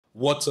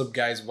What's up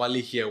guys,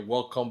 Wale here.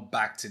 Welcome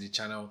back to the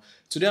channel.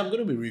 Today I'm going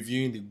to be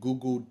reviewing the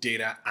Google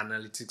Data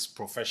Analytics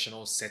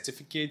Professional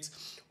Certificate.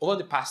 Over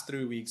the past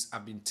 3 weeks,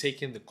 I've been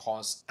taking the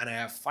course and I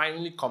have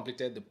finally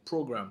completed the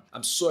program.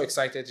 I'm so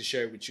excited to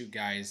share it with you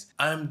guys.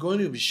 I'm going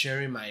to be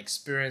sharing my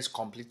experience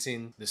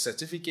completing the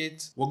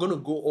certificate. We're going to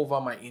go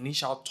over my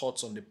initial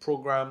thoughts on the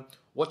program,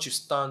 what you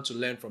stand to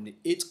learn from the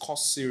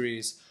 8-course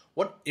series,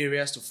 what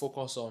areas to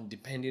focus on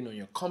depending on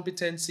your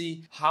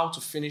competency, how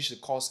to finish the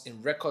course in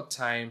record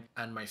time,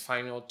 and my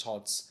final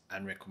thoughts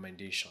and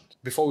recommendations.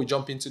 Before we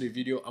jump into the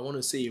video, I want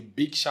to say a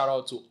big shout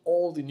out to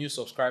all the new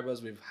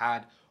subscribers we've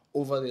had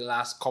over the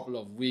last couple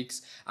of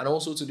weeks, and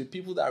also to the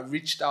people that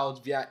reached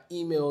out via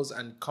emails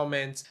and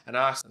comments and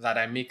asked that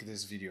I make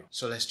this video.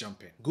 So let's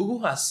jump in. Google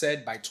has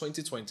said by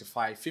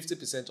 2025,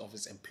 50% of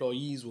its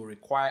employees will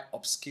require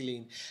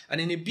upskilling, and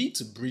in a bid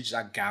to bridge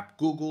that gap,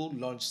 Google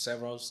launched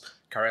several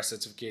career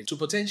certificates to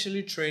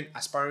potentially train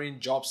aspiring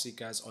job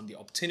seekers on the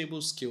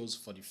obtainable skills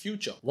for the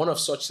future. One of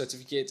such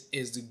certificates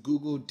is the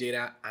Google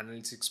Data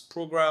Analytics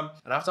program,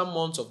 and after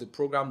months of the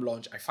program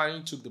launch, I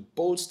finally took the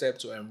bold step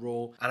to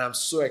enroll, and I'm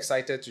so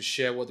excited to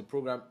share what the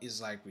program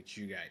is like with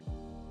you guys.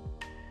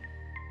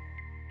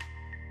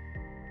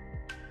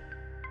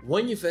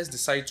 When you first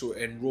decide to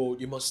enroll,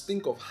 you must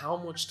think of how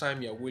much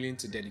time you're willing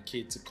to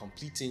dedicate to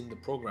completing the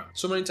program.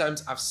 So many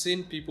times I've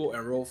seen people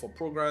enroll for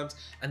programs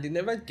and they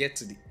never get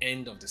to the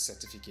end of the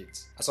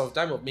certificate. As of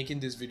the time of making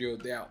this video,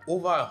 there are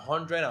over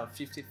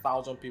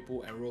 150,000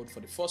 people enrolled for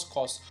the first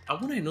course. And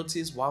what I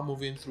noticed while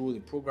moving through the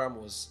program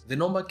was the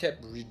number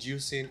kept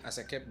reducing as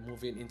I kept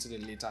moving into the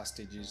later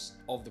stages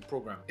of the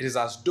program. It is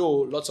as though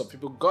lots of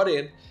people got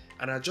in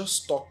and are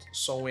just stuck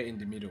somewhere in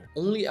the middle.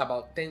 Only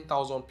about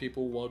 10,000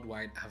 people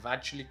worldwide have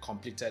actually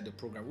completed the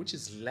program, which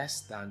is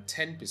less than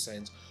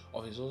 10%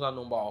 of the total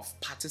number of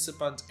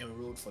participants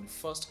enrolled for the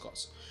first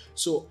course.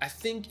 So I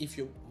think if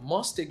you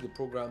must take the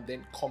program,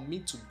 then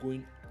commit to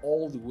going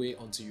all the way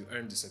until you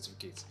earn the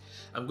certificate.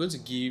 I'm going to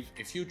give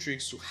a few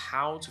tricks to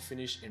how to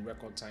finish in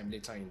record time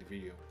later in the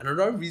video.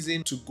 Another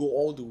reason to go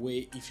all the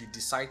way if you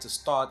decide to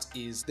start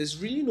is there's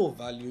really no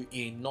value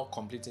in not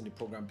completing the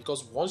program,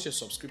 because once your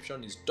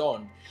subscription is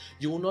done,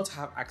 you will not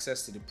have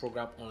access to the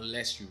program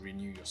unless you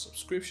renew your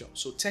subscription.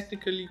 So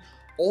technically,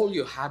 all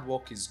your hard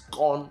work is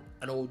gone,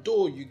 and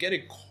although you get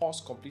a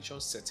course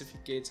completion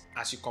certificate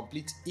as you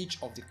complete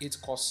each of the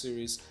 8-course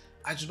series,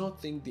 I do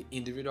not think the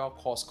individual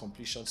course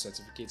completion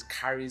certificate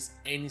carries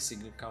any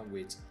significant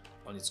weight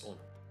on its own.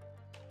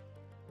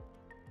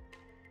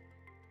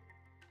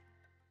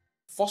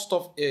 First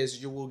off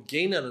is you will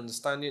gain an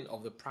understanding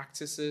of the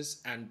practices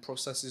and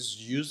processes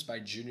used by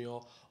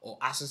junior or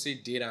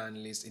associate data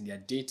analysts in their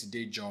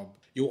day-to-day job.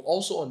 You'll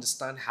also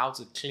understand how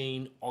to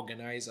clean,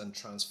 organize, and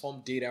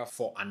transform data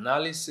for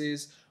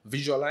analysis,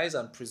 visualize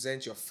and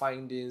present your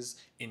findings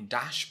in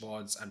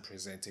dashboards and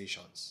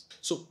presentations.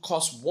 So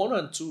course 1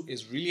 and 2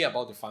 is really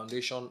about the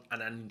foundation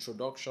and an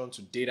introduction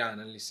to data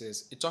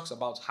analysis. It talks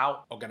about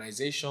how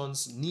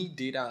organizations need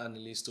data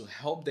analysts to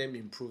help them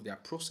improve their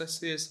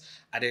processes,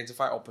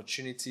 identify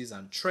opportunities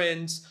and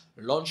trends,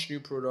 launch new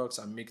products,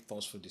 and make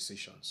thoughtful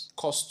decisions.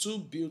 Course 2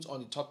 builds on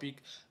the topic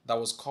that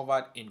was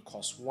covered in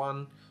course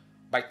 1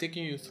 by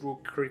taking you through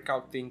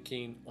critical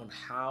thinking on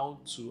how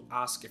to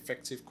ask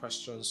effective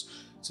questions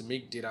to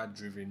make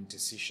data-driven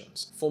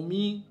decisions. For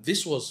me,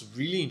 this was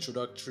really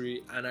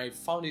introductory and I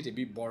found it a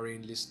bit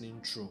boring listening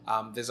through.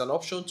 There's an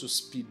option to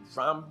speed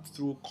ramp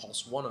through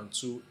course 1 and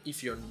 2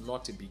 if you're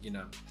not a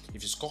beginner.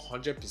 If you score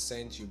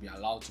 100%, you'll be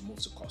allowed to move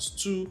to course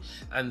 2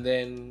 and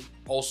then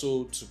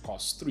also to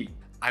course 3.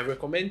 I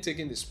recommend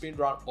taking the speed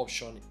ramp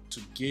option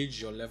to gauge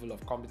your level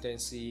of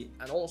competency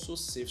and also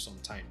save some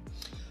time.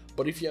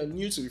 But if you're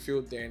new to the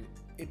field, then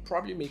it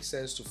probably makes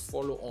sense to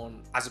follow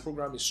on, as the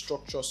program is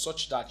structured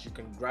such that you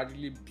can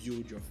gradually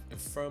build a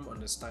firm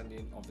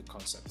understanding of the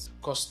concepts.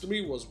 Course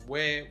 3 was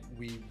where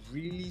we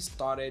really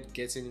started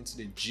getting into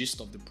the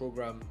gist of the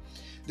program.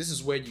 This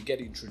is where you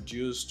get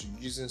introduced to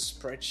using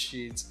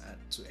spreadsheets and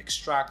to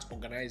extract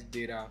organized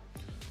data.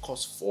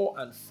 Course 4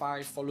 and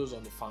 5 follows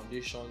on the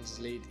foundations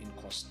laid in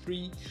course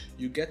 3.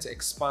 You get to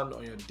expand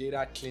on your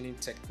data cleaning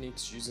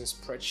techniques using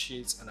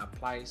spreadsheets and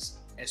applies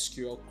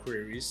SQL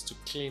queries to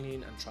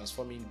cleaning and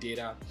transforming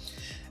data,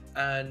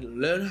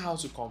 and learn how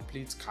to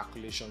complete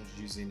calculations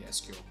using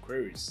SQL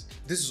queries.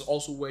 This is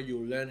also where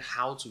you'll learn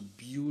how to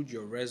build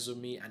your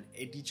resume and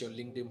edit your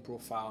LinkedIn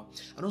profile,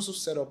 and also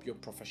set up your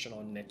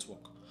professional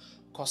network.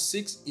 Course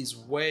 6 is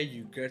where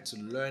you get to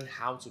learn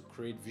how to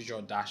create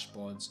visual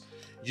dashboards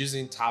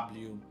using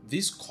Tableau.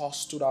 This course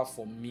stood out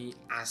for me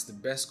as the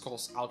best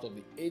course out of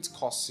the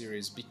 8-course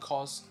series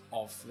because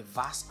of the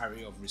vast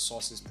array of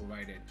resources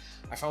provided.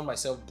 I found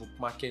myself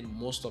bookmarking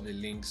most of the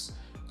links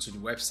to the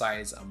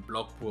websites and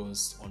blog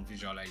posts on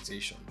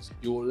visualizations.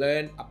 You will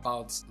learn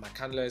about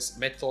McCandless's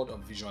method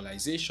of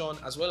visualization,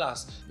 as well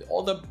as the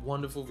other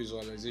wonderful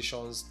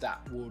visualizations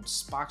that would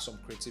spark some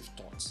creative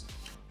thoughts.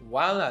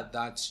 While at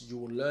that, you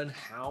will learn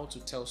how to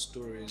tell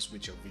stories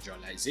with your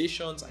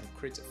visualizations and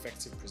create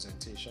effective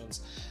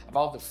presentations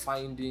about the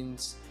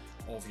findings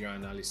of your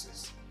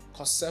analysis.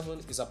 Course 7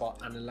 is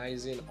about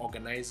analyzing,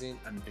 organizing,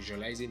 and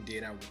visualizing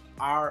data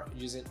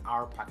using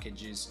R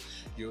packages.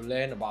 You'll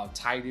learn about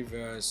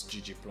tidyverse,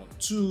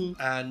 ggplot2,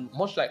 and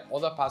much like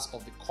other parts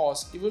of the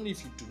course, even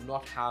if you do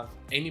not have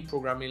any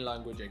programming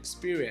language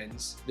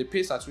experience, the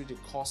pace at which the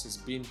course is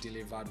being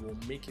delivered will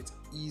make it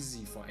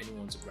easy for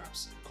anyone to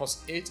grasp.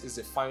 Course 8 is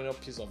the final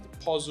piece of the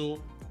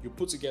puzzle. You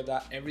put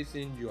together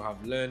everything you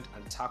have learned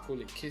and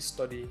tackle a case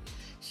study.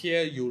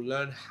 Here you'll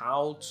learn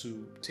how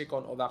to take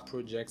on other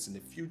projects in the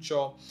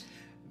future.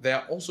 There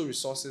are also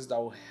resources that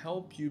will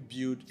help you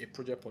build a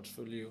project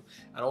portfolio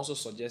and also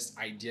suggest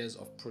ideas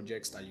of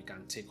projects that you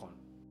can take on.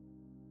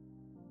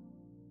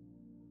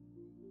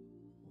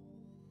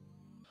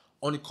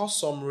 On the course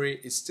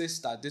summary, it states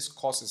that this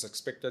course is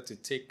expected to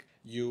take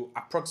you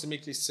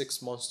approximately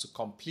 6 months to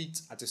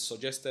complete at a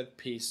suggested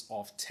pace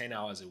of 10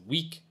 hours a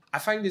week. I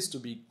find this to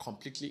be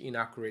completely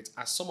inaccurate,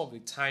 as some of the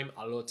time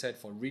allotted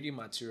for reading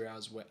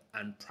materials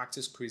and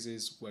practice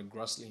quizzes were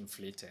grossly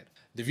inflated.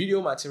 The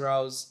video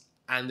materials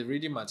and the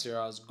reading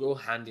materials go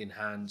hand in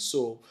hand,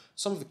 so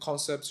some of the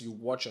concepts you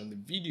watch on the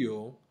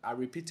video are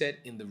repeated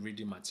in the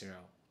reading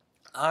material.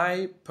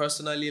 I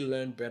personally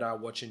learn better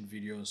watching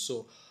videos,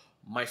 so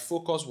my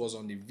focus was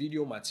on the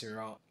video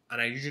material and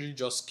I usually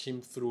just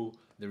skim through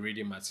the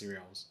reading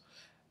materials.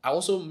 I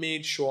also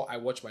made sure I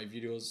watched my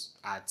videos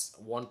at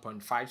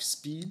 1.5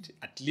 speed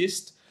at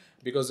least,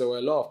 because there were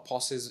a lot of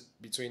pauses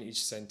between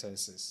each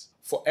sentences.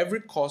 For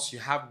every course, you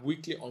have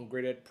weekly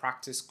ungraded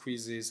practice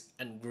quizzes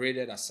and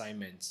graded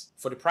assignments.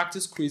 For the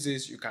practice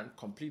quizzes, you can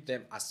complete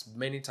them as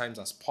many times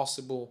as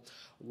possible,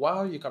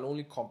 while you can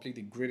only complete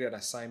the graded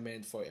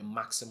assignment for a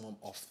maximum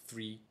of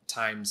 3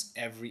 times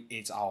every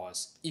 8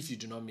 hours if you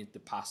do not meet the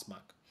pass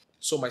mark.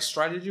 So my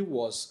strategy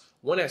was,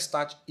 when I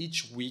start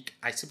each week,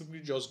 I typically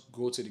just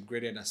go to the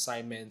graded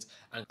assignment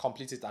and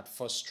complete it at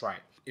first try.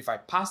 If I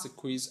pass the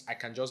quiz, I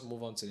can just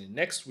move on to the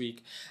next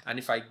week. And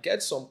if I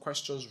get some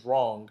questions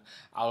wrong,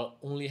 I'll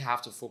only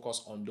have to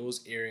focus on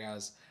those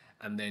areas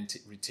and then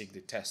retake the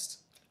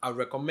test. I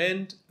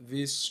recommend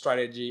this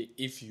strategy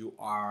if you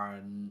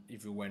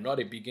were not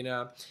a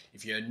beginner.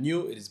 If you're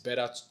new, it is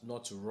better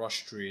not to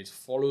rush through it.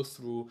 Follow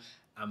through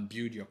and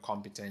build your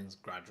competence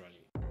gradually.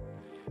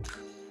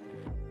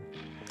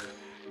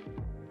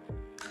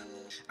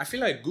 I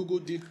feel like Google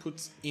did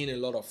put in a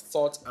lot of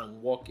thought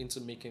and work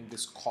into making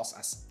this course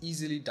as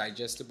easily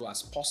digestible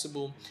as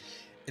possible.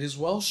 It is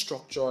well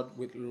structured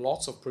with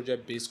lots of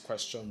project-based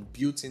questions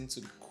built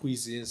into the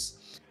quizzes.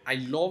 I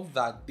love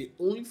that they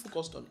only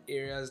focused on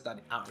areas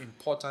that are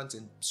important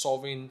in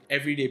solving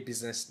everyday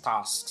business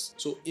tasks.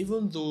 So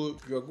even though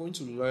you're going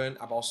to learn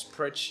about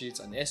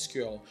spreadsheets and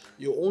SQL,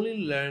 you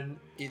only learn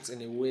it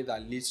in a way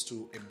that leads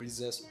to a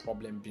business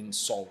problem being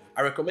solved.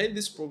 I recommend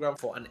this program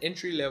for an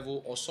entry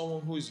level or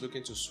someone who is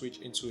looking to switch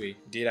into a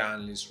data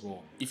analyst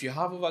role. If you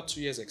have over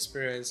 2 years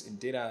experience in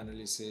data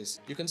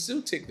analysis, you can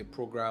still take the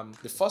program.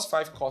 The first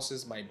 5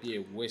 courses might be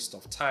a waste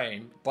of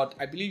time, but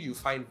I believe you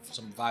find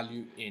some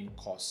value in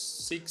course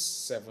 6,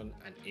 7,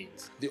 and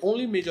 8. The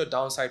only major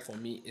downside for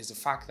me is the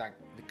fact that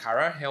the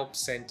Career Help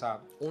Center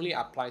only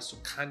applies to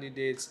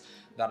candidates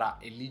that are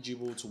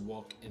eligible to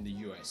work in the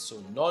US.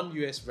 So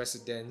non-US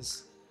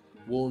residents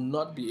will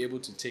not be able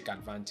to take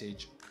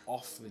advantage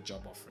of the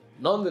job offering.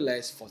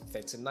 Nonetheless, for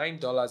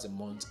 $39 a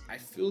month, I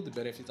feel the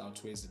benefit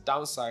outweighs the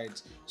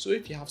downside. So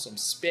if you have some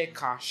spare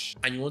cash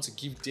and you want to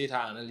give data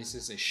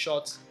analysis a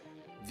shot,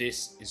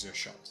 this is your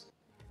shot.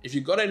 If you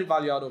got any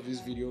value out of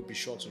this video, be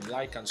sure to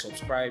like and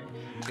subscribe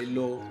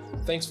below.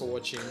 Thanks for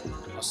watching.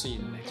 I'll see you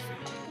in the next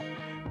video.